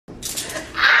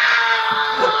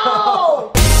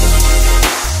No!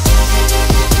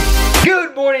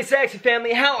 Good morning, Saxton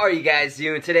family. How are you guys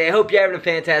doing today? I hope you're having a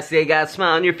fantastic day. Got a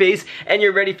smile on your face and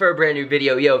you're ready for a brand new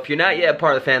video. Yo, if you're not yet a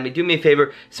part of the family, do me a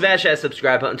favor, smash that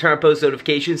subscribe button, turn on post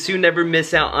notifications so you never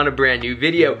miss out on a brand new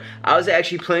video. I was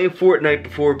actually playing Fortnite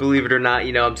before, believe it or not.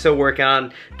 You know, I'm still working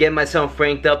on getting myself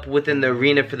ranked up within the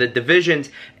arena for the divisions,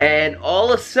 and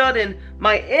all of a sudden,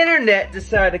 my internet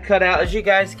decided to cut out. As you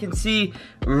guys can see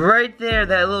right there,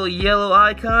 that little yellow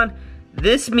icon.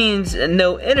 This means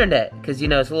no internet, because, you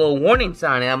know, it's a little warning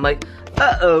sign, and I'm like,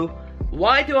 uh-oh,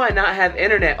 why do I not have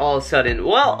internet all of a sudden?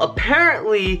 Well,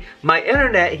 apparently, my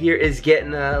internet here is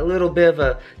getting a little bit of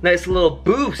a nice little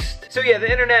boost. So yeah,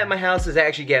 the internet in my house is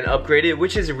actually getting upgraded,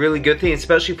 which is a really good thing,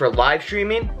 especially for live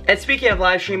streaming. And speaking of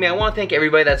live streaming, I want to thank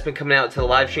everybody that's been coming out to the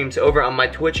live streams over on my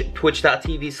Twitch,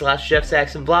 twitch.tv/Jeff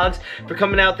Saxton Vlogs, for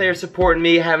coming out there, supporting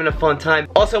me, having a fun time.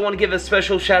 Also, I want to give a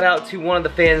special shout out to one of the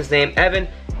fans named Evan.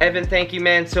 Evan, thank you,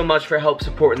 man, so much for help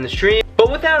supporting the stream.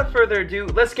 But without further ado,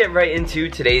 let's get right into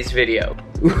today's video.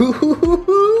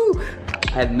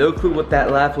 I had no clue what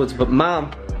that laugh was, but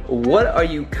Mom, what are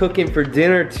you cooking for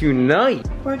dinner tonight?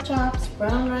 Pork chops,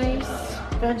 brown rice,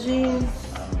 veggies.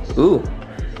 Ooh,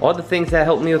 all the things that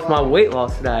helped me with my weight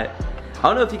loss diet. I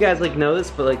don't know if you guys know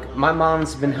this, but like my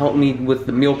mom's been helping me with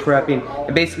the meal prepping,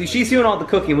 and basically she's doing all the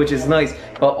cooking, which is nice,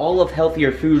 but all of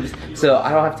healthier foods, so I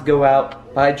don't have to go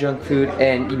out, buy junk food,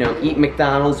 and, you know, eat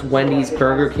McDonald's, Wendy's,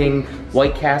 Burger King,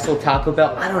 White Castle, Taco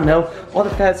Bell, I don't know, all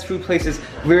the fast food places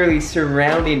literally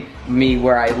surrounding me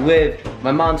where I live.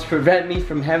 My mom's preventing me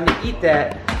from having to eat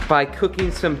that by cooking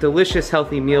some delicious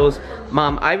healthy meals.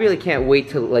 Mom, I really can't wait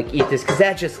to like eat this, because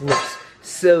that just looks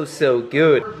so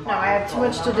good. No, I have too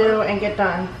much to do and get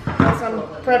done. So I'm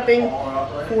prepping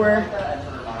for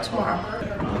tomorrow.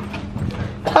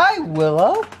 Hi,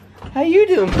 Willow. How you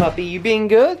doing, puppy? You being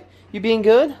good? You being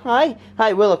good? Hi.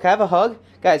 Hi, Willow. Can I have a hug?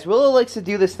 Guys, Willow likes to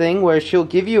do this thing where she'll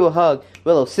give you a hug.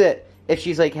 Willow, sit. If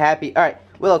she's like happy. All right,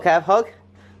 Willow, can I have a hug?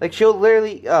 Like she'll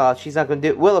literally. Oh, she's not gonna do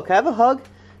it. Willow, can I have a hug?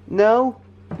 No.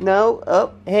 No.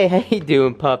 Oh, hey, how you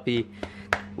doing, puppy?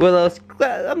 Willow,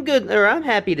 I'm good, or I'm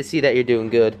happy to see that you're doing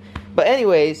good. But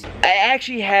anyways, I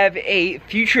actually have a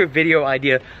future video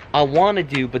idea I want to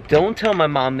do, but don't tell my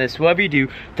mom this. Whoever you do,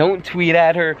 don't tweet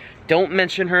at her. Don't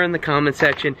mention her in the comment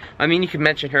section. I mean, you can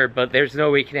mention her, but there's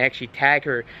no way you can actually tag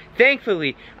her.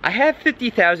 Thankfully, I have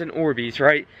 50,000 Orbeez,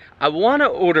 right? I want to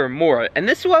order more, and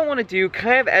this is what I want to do,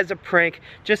 kind of as a prank,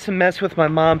 just to mess with my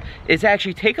mom, is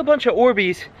actually take a bunch of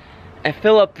Orbeez and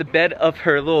fill up the bed of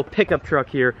her little pickup truck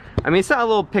here. I mean, it's not a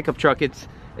little pickup truck, it's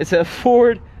a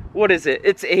Ford, what is it?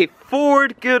 It's a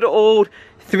Ford good old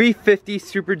 350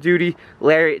 Super Duty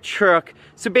Lariat truck.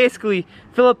 So basically,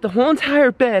 fill up the whole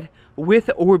entire bed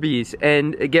with Orbeez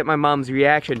and get my mom's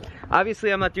reaction. Obviously,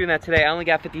 I'm not doing that today. I only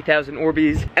got 50,000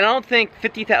 Orbeez, and I don't think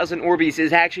 50,000 Orbeez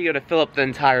is actually gonna fill up the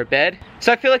entire bed.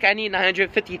 So I feel like I need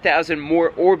 950,000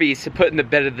 more Orbeez to put in the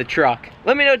bed of the truck.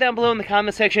 Let me know down below in the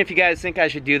comment section if you guys think I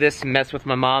should do this and mess with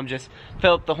my mom, just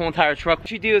fill up the whole entire truck.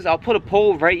 What you do is I'll put a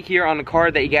poll right here on the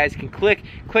card that you guys can click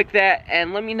that,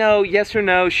 and let me know yes or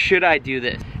no, should I do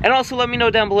this? And also let me know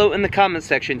down below in the comment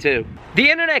section too. The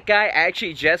internet guy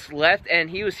actually just left, and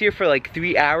he was here for like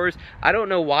 3 hours. I don't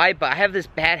know why, but I have this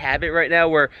bad habit right now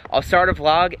where I'll start a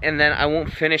vlog and then I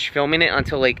won't finish filming it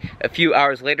until like a few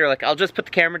hours later. Like I'll just put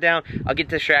the camera down, I'll get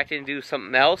distracted and do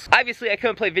something else. Obviously I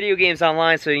couldn't play video games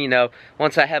online, so you know,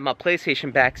 once I had my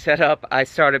PlayStation back set up, I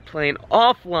started playing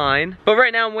offline. But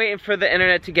right now I'm waiting for the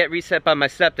internet to get reset by my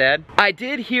stepdad. I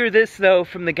did hear this though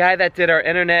from the guy that did our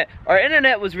internet. Our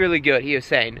internet was really good, he was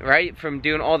saying, right? From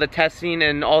doing all the testing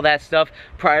and all that stuff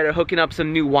prior to hooking up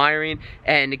some new wiring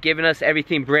and giving us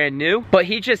everything brand new. But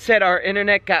he just said our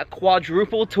internet got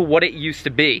quadrupled to what it used to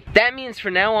be. That means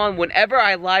from now on, whenever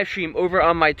I live stream over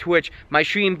on my Twitch, my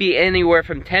stream be anywhere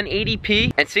from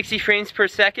 1080p and 60 frames per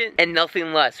second and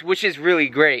nothing less, which is really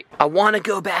great. I want to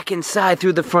go back inside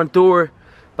through the front door,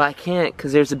 but I can't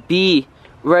because there's a bee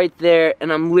right there,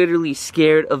 and I'm literally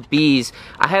scared of bees.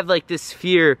 I have like this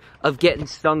fear of getting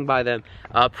stung by them.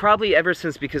 Probably ever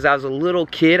since, because I was a little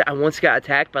kid, I once got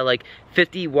attacked by like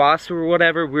 50 wasps or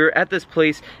whatever. We were at this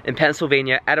place in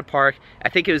Pennsylvania at a park, I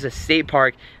think it was a state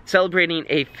park, celebrating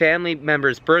a family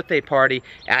member's birthday party.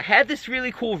 And I had this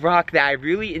really cool rock that I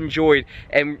really enjoyed,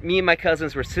 and me and my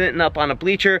cousins were sitting up on a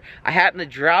bleacher. I happened to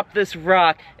drop this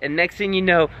rock, and next thing you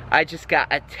know, I just got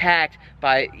attacked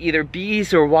by either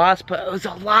bees or wasps, but it was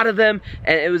a lot of them,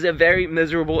 and it was a very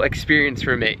miserable experience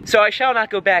for me. So I shall not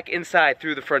go back inside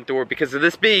through the front door because of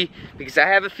this bee, because I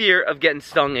have a fear of getting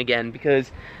stung again,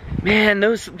 because Man,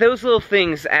 those little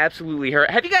things absolutely hurt.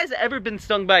 Have you guys ever been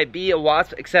stung by a bee, a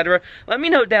wasp, etc.? Let me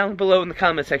know down below in the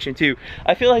comment section too.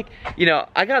 I feel like, you know,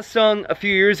 I got stung a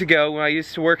few years ago when I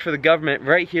used to work for the government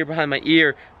right here behind my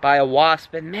ear by a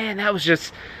wasp, and man, that was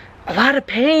just a lot of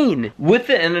pain. With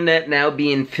the internet now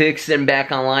being fixed and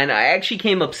back online, I actually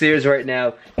came upstairs right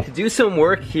now to do some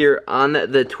work here on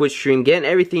the Twitch stream, getting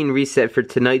everything reset for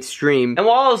tonight's stream. And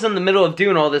while I was in the middle of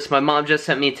doing all this, my mom just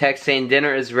sent me a text saying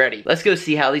dinner is ready. Let's go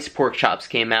see how these pork chops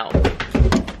came out.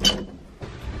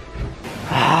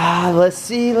 Let's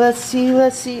see.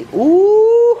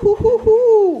 Ooh, hoo, hoo,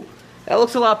 hoo. That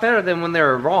looks a lot better than when they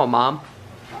were raw, Mom.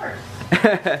 Of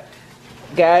course.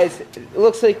 Guys, it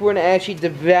looks like we're gonna actually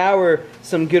devour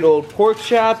some good old pork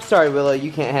chops. Sorry, Willow, you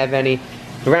can't have any.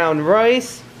 Brown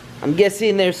rice. I'm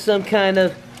guessing there's some kind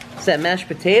of, is that mashed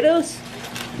potatoes?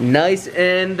 Nice,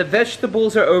 and the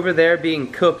vegetables are over there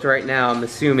being cooked right now, I'm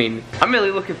assuming. I'm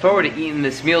really looking forward to eating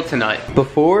this meal tonight.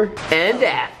 Before and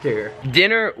after.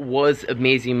 Dinner was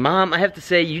amazing. Mom, I have to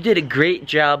say, you did a great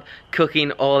job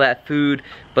cooking all that food,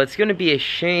 but it's gonna be a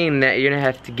shame that you're gonna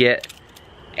have to get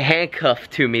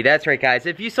handcuffed to me. That's right, guys.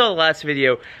 If you saw the last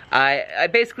video, I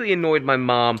basically annoyed my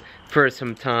mom for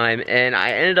some time, and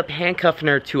I ended up handcuffing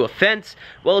her to a fence.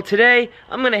 Well, today,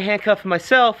 I'm gonna handcuff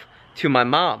myself to my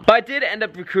mom. But I did end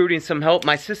up recruiting some help.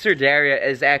 My sister Daria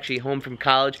is actually home from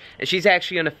college, and she's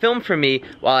actually gonna film for me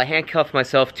while I handcuff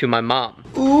myself to my mom.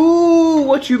 Ooh,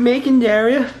 what you making,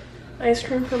 Daria? Ice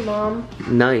cream for Mom.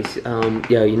 Nice.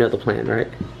 Yeah, you know the plan, right?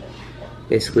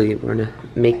 Basically, we're gonna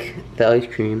make the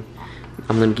ice cream.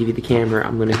 I'm gonna give you the camera,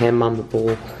 I'm gonna hand Mom the bowl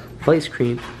of ice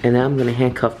cream, and then I'm gonna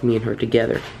handcuff me and her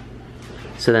together.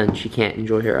 So then she can't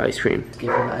enjoy her ice cream. Give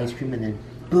her the ice cream and then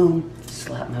boom,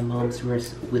 slap my mom's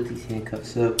wrist with these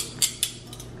handcuffs. So,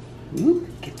 ooh,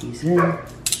 get these in.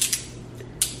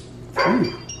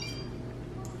 Ooh.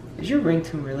 Is your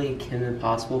ringtone really Kim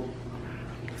Impossible?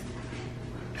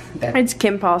 It's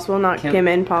Kim Possible, not Kim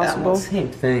Impossible. Same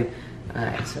thing.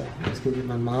 Alright, so let's go give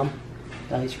my mom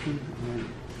the ice cream and then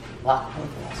lock both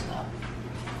of us up.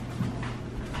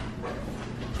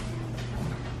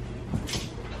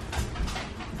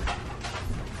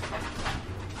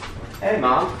 Hey,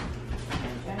 Mom.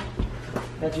 Okay.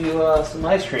 Got you some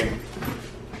ice cream.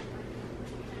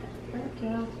 Thank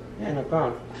you. Yeah, no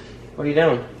problem. What are you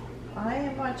doing? I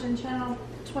am watching Channel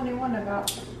 21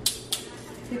 about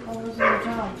people losing their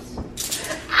jobs.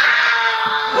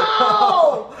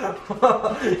 Ow!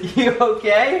 You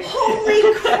okay?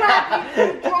 Holy crap,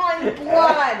 you're drawing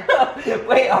blood!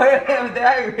 Wait, did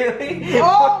I really?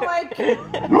 Oh my god!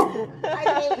 I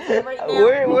hate you right now.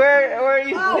 Where are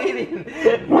you bleeding?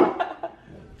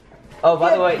 Oh,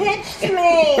 by the way. You pitched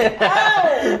me!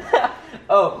 Oh!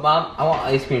 Oh, Mom, I want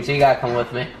ice cream, so you gotta come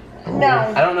with me. No.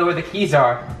 I don't know where the keys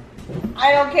are.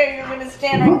 I don't care, you're gonna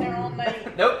stand right there all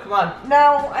night. Nope, come on.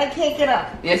 No, I can't get up.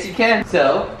 Yes, you can.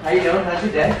 So, how you doing? How's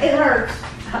your day? It hurts.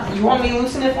 You want me to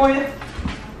loosen it for you?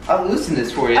 I'll loosen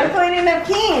this for you. I thought you didn't have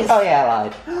keys. Oh yeah, I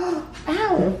lied.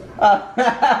 Ow.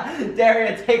 Oh,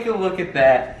 Daria, take a look at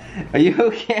that. Are you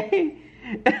okay?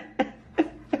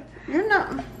 You're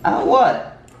not.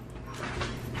 What?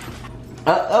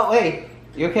 Oh wait,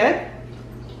 you okay?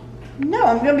 No,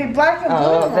 I'm gonna be black and blue.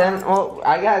 Oh, then,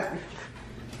 I got.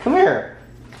 Come here.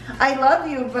 I love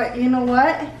you, but you know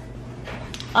what?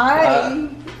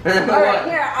 Alright,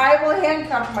 here, I will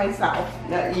handcuff myself.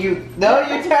 No, you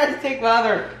tried to take my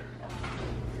other.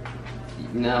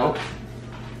 No.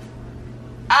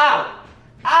 Ow!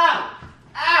 Ow!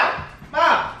 Ow!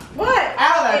 Mom! What?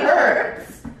 Ow, that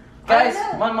hurts! Guys,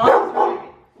 my mom's me.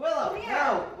 Willow, Come here.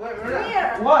 no. Come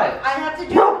here. What? I have to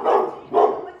do it.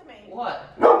 Come with me.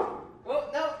 What? Well,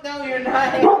 no, you're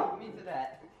not handcuffing me to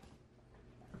that.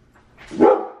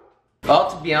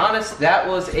 Well, to be honest, that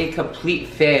was a complete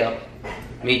fail.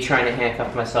 Me trying to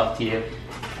handcuff myself to you.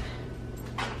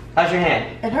 How's your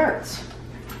hand? It hurts.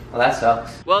 Well, that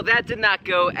sucks. Well, that did not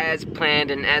go as planned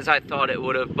and as I thought it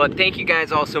would have, but thank you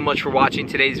guys all so much for watching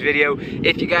today's video.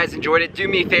 If you guys enjoyed it, do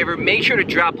me a favor, make sure to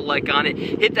drop a like on it,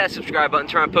 hit that subscribe button,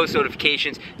 turn on post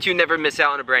notifications to never miss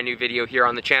out on a brand new video here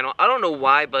on the channel. I don't know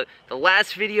why, but the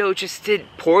last video just did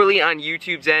poorly on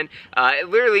YouTube's end.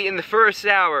 Literally in the first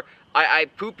hour, I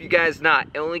poop you guys not,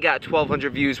 it only got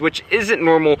 1,200 views, which isn't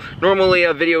normal. Normally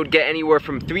a video would get anywhere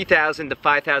from 3,000 to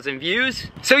 5,000 views.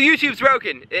 So YouTube's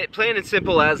broken, plain and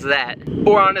simple as that.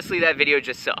 Or honestly, that video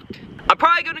just sucked. I'm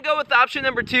probably gonna go with option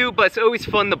number 2, but it's always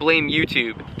fun to blame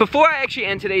YouTube. Before I actually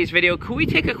end today's video, could we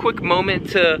take a quick moment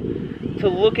to to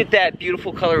look at that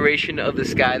beautiful coloration of the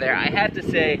sky there. I have to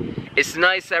say, it's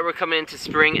nice that we're coming into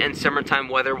spring and summertime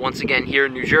weather once again here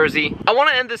in New Jersey. I want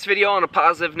to end this video on a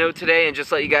positive note today and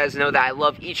just let you guys know that I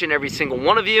love each and every single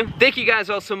one of you. Thank you guys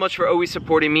all so much for always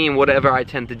supporting me in whatever I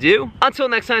tend to do. Until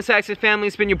next time, Saxton family,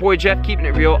 it's been your boy Jeff, keeping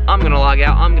it real. I'm gonna log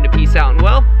out. I'm gonna peace out and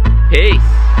well,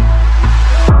 peace.